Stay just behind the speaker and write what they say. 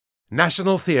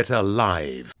National Theatre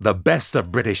Live, the best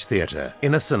of British theatre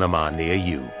in a cinema near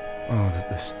you. Oh, that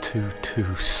this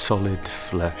too solid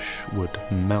flesh would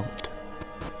melt,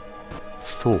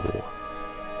 thaw,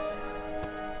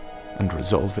 and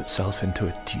resolve itself into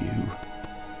a dew.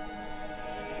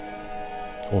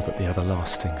 Or that the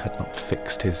everlasting had not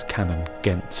fixed his cannon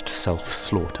 'gainst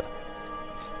self-slaughter.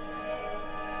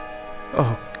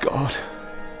 Oh, God.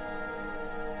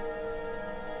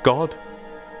 God?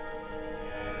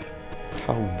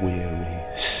 How weary,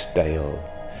 stale,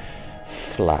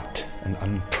 flat, and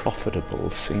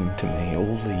unprofitable seem to me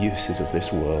all the uses of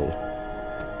this world.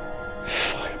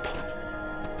 Fie upon it.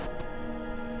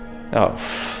 Oh,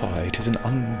 fie, it is an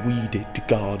unweeded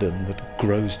garden that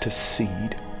grows to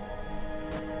seed.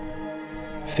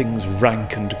 Things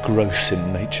rank and gross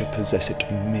in nature possess it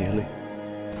merely.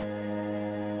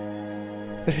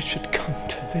 That it should come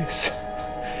to this,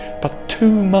 but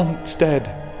 2 months dead.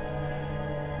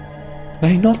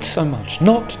 Nay, not so much,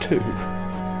 not 2.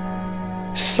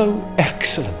 So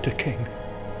excellent a king,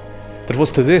 that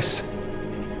was to this,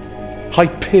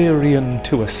 Hyperion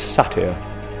to a satyr.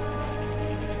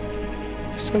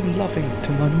 So loving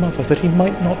to my mother, that he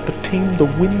might not beteem the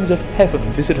winds of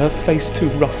heaven visit her face too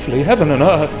roughly. Heaven and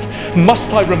earth,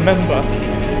 must I remember?